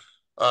to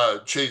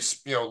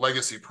chase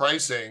legacy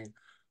pricing.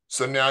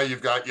 So now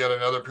you've got yet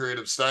another period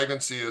of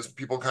stagnancy as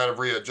people kind of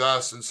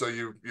readjust, and so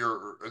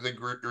I think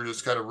you're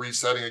just kind of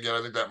resetting again.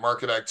 I think that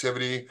market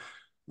activity.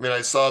 I mean,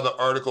 I saw the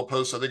article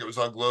post, I think it was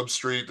on Globe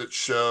Street, that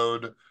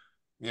showed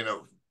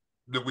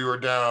that we were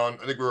down.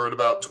 I think we were at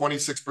about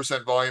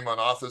 26% volume on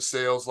office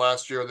sales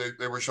last year.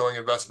 They were showing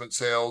investment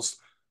sales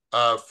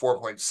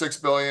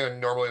 4.6 billion,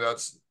 and normally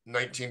that's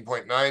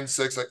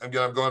 19.96.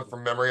 Again, I'm going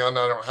from memory on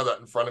that. I don't have that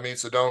in front of me,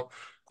 so don't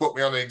quote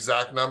me on the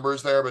exact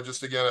numbers there, but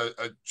just again,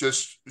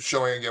 just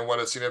showing again what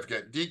a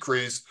significant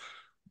decrease.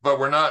 But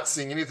we're not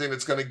seeing anything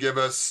that's going to give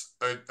us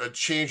a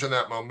change in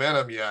that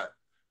momentum yet,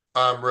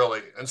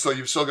 really. And so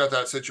you've still got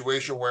that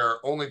situation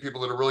where only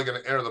people that are really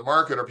going to enter the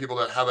market are people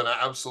that have an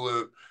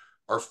absolute,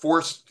 are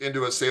forced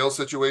into a sales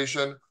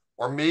situation,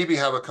 or maybe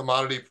have a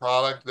commodity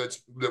product that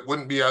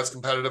wouldn't be as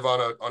competitive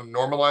on a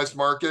normalized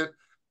market,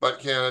 but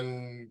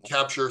can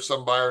capture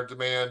some buyer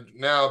demand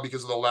now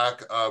because of the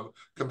lack of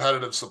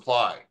competitive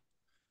supply.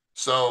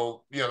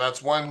 So,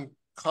 that's one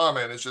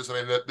comment. It's just, I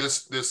mean, that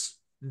this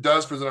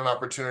does present an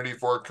opportunity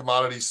for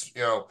commodities,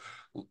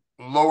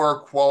 lower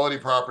quality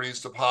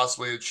properties to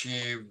possibly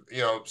achieve,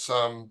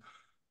 some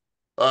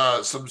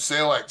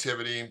sale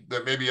activity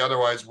that maybe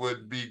otherwise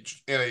would be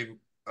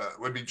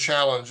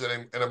challenged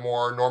in a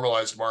more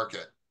normalized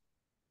market.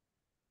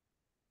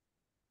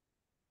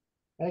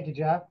 Thank you,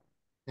 Jeff.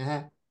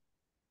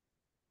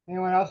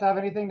 Anyone else have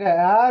anything to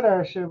add,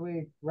 or should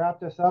we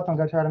wrap this up and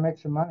go try to make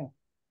some money?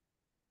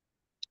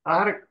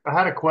 I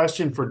had a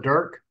question for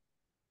Dirk.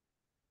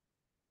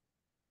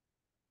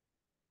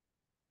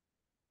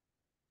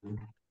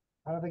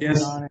 I don't think Yes,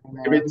 he's on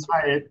anymore.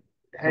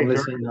 Hey,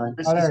 Dirk,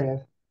 there he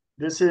is.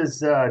 This is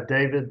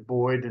David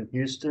Boyd in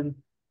Houston.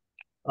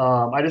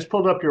 I just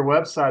pulled up your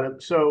website.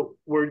 So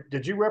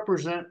did you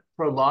represent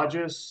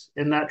Prologis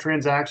in that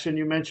transaction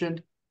you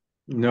mentioned?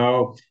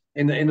 No,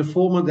 in the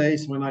former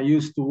days when I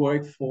used to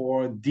work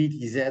for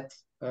DTZ,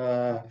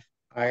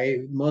 I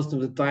most of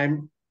the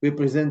time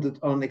represented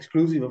on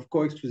exclusive of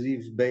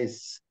co-exclusive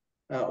basis,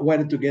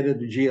 whether together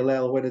the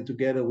GLL, whether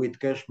together with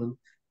Cushman,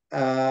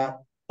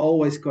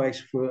 always co-ex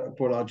for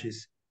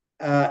Prologis.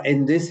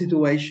 In this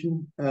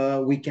situation,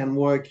 we can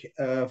work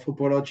for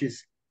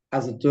Prologis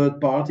as a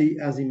third party,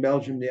 as in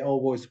Belgium they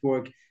always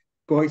work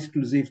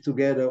co-exclusive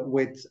together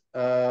with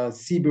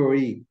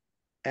Seabury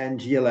and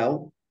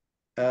GLL.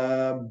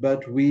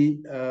 But we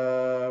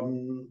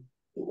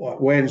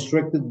were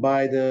instructed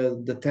by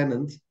the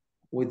tenant,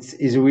 which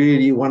is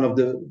really one of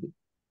the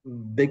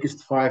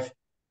biggest 5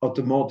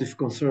 automotive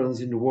concerns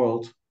in the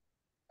world.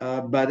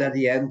 But at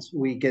the end,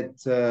 we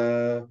get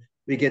paid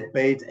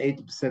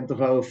 80%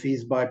 of our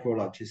fees by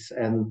Prologis,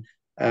 and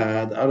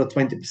the other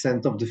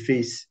 20% of the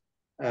fees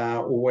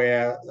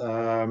were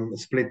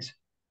split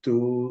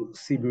to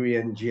Seabury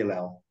and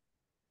GLL.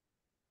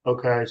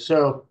 Okay,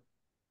 so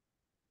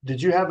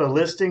did you have a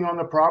listing on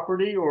the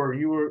property, or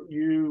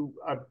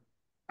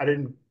I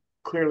didn't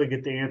clearly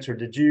get the answer.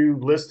 Did you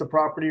list the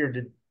property, or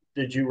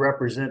did you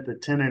represent the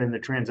tenant in the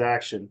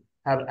transaction?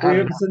 We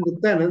represent the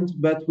tenant,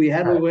 but we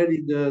had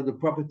already the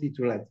property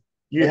to let.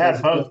 You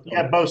had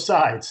both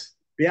sides.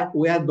 Yeah,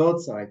 we had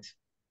both sides.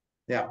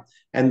 Yeah,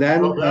 and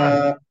then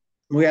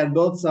we had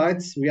both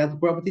sides. We had the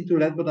property to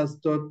let, but as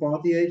third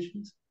party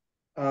agent.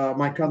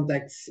 My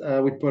contacts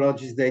with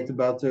Prologis date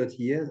about 30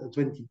 years.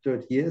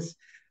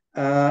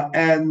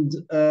 And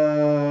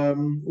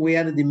we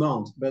had a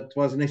demand, but it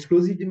was an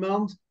exclusive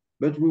demand,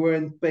 but we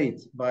weren't paid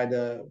by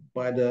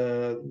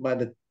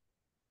the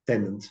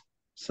tenant.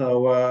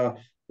 So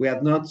we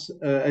had not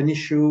an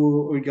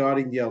issue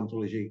regarding the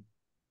ontology.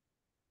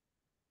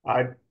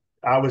 I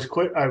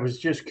was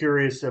just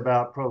curious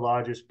about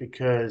Prologis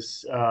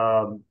because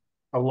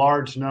a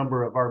large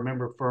number of our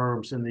member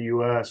firms in the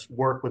U.S.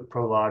 work with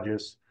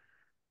Prologis.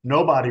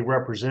 Nobody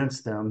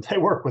represents them. They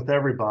work with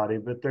everybody,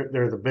 but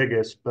they're the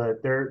biggest.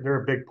 But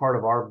they're a big part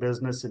of our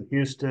business in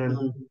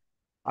Houston.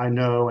 I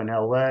know in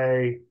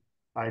LA.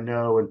 I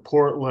know in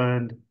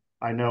Portland.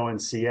 I know in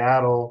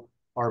Seattle.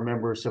 Our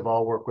members have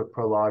all worked with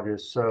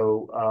Prologis.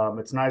 So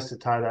it's nice to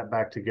tie that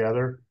back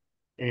together.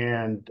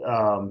 And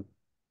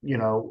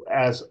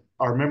as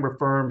our member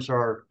firms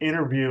are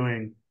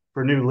interviewing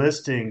for new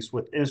listings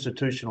with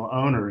institutional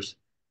owners,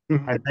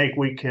 I think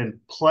we can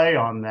play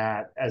on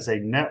that as a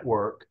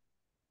network.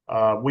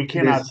 We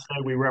cannot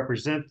say we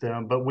represent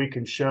them, but we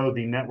can show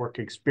the network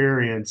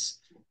experience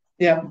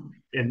Yeah.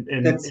 In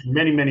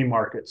many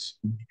markets.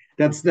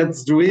 That's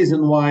the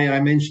reason why I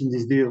mentioned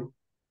this deal.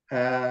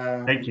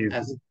 Thank you.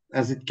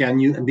 As it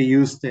can be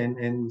used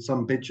in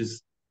some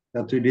pitches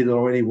that we did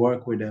already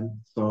work with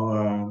them. So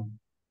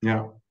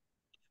yeah.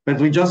 But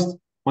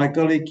my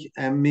colleague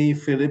and me,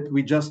 Philip,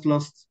 we just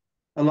lost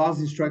a last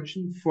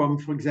instruction from,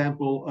 for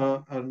example,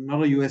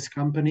 another US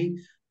company,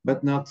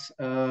 but not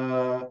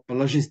a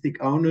logistic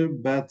owner,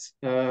 but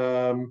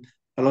a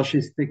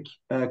logistic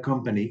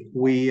company.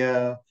 We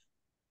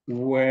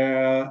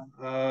were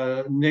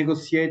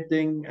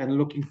negotiating and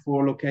looking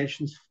for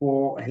locations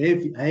for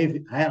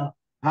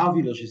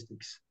Harvey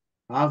Logistics.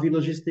 Harvey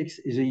Logistics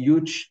is a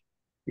huge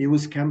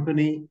US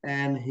company,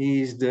 and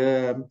he's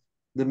the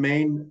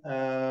main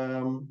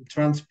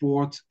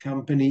transport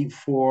company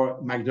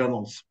for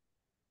McDonald's.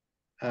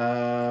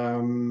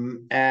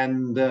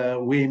 And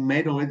we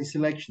made already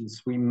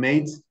selections. We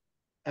made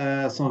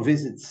some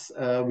visits.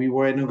 We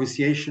were in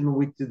negotiation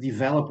with the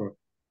developer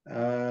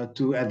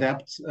to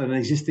adapt an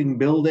existing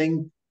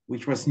building,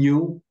 which was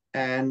new,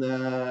 and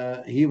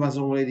he has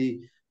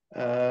already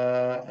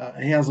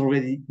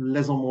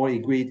less or more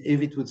agreed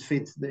if it would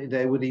fit,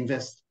 they would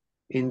invest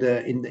in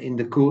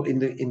the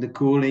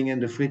cooling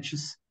and the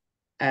fridges.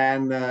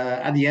 And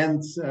at the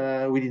end,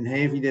 within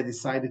Heavy, they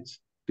decided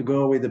to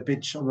go with the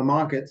pitch on the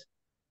market.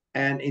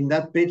 And in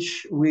that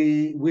pitch,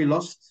 we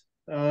lost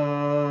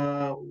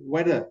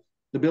whether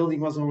the building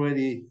was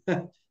already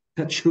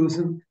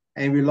chosen,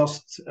 and we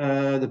lost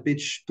the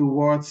pitch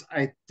towards,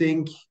 I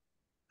think,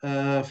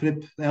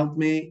 Flip, help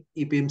me,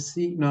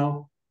 EPMC,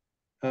 no,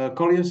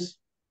 Colliers?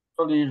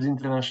 Colliers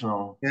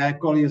International. Yeah,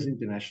 Colliers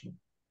International.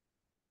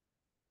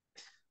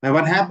 And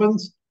what happened?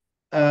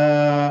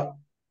 Our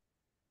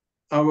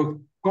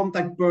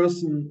contact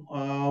person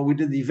with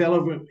the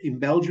developer in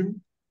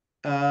Belgium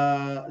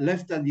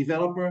left that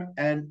developer,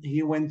 and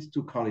he went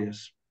to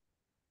Colliers.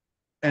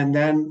 And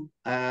then,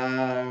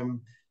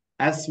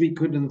 as we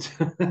couldn't,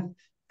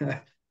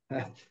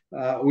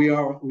 we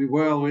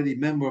were already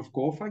member of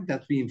CORFAC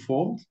that we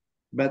informed,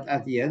 but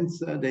at the end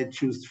they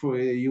chose for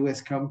a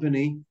US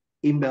company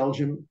in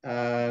Belgium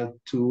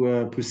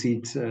to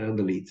proceed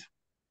the lead.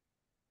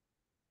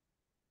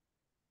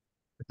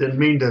 Didn't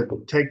mean to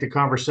take the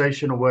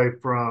conversation away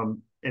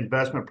from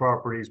investment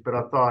properties, but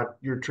I thought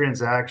your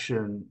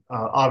transaction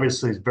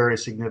obviously is very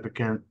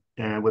significant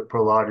with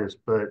Prologis,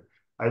 but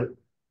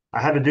I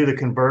had to do the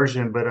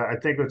conversion, but I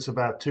think it's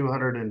about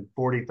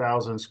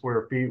 240,000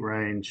 square feet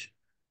range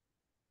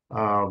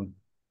at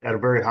a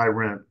very high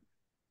rent.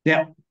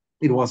 Yeah,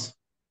 it was.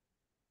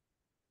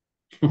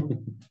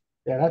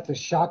 Yeah, that's a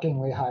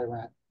shockingly high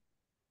rent.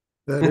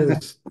 That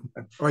is.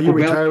 Are you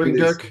retiring,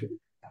 Dirk?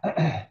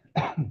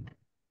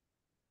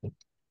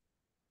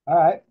 All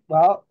right.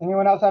 Well,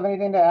 anyone else have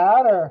anything to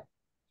add, or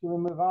should we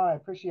move on? I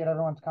appreciate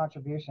everyone's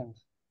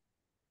contributions.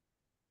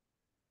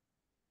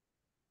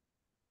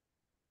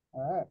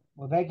 All right.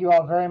 Well, thank you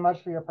all very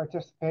much for your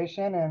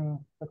participation, and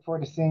look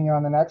forward to seeing you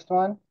on the next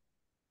one.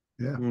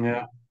 Yeah.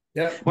 Yeah.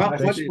 Yeah. Well,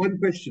 one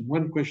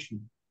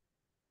question.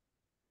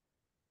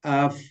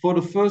 For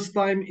the first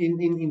time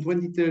in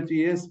 20, 30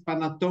 years,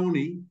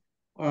 Panattoni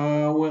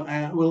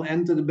will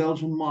enter the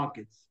Belgian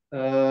market.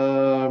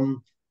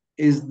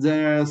 Is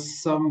there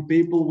some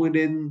people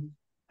within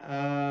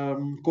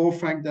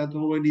CORFAC that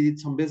already did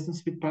some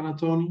business with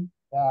Panattoni?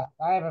 Yeah,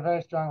 I have a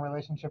very strong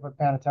relationship with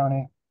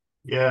Panattoni.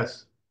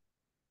 Yes.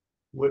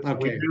 We do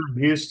in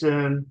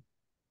Houston.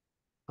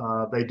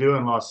 They do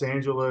in Los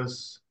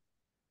Angeles.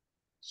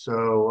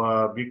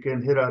 So you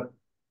can hit up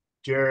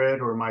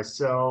Jared or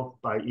myself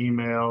by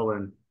email,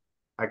 and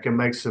I can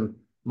make some.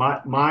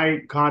 My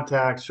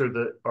contacts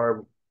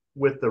are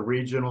with the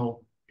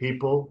regional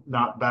people,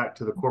 not back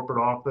to the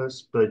corporate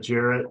office, but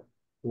Jared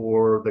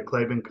or the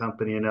Claiborne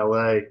Company in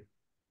LA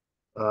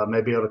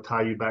may be able to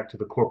tie you back to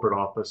the corporate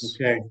office.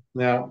 Okay,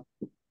 yeah.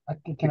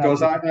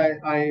 Because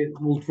I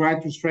will try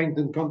to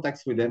strengthen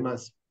contacts with them.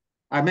 As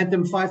I met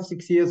them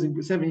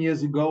 7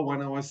 years ago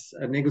when I was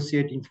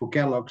negotiating for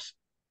Kellogg's,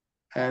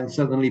 and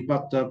suddenly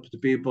popped up the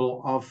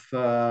people of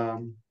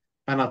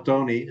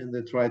Panattoni, and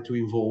they tried to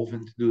involve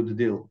and to do the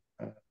deal.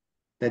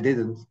 They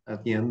didn't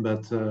at the end,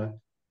 but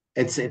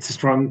it's a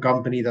strong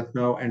company that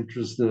now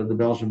enters the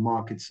Belgian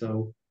market.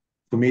 So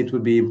for me, it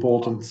would be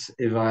important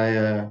if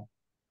I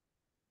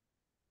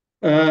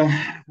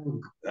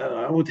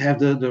would have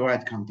the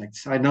right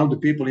contacts. I know the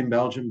people in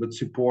Belgium, but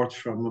support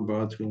from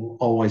abroad will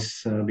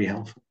always be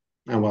helpful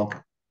and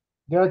welcome.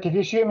 Derek, if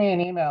you shoot me an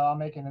email, I'll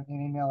make an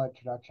email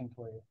introduction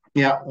for you.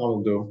 Yeah, I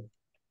will do.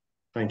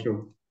 Thank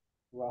you.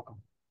 You're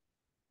welcome.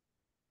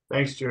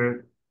 Thanks,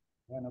 Jared.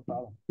 Yeah, no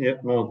problem. Yeah,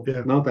 well,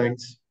 no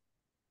thanks.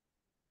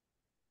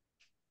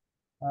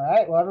 All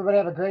right. Well, everybody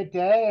have a great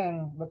day,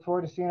 and look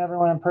forward to seeing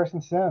everyone in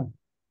person soon.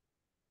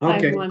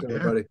 Okay. Bye,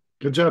 everybody.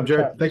 Good job,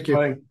 Jared. Thank you.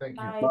 Thank you.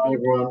 Bye,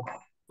 everyone.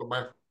 Bye-bye.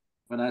 Have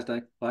a nice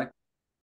day. Bye.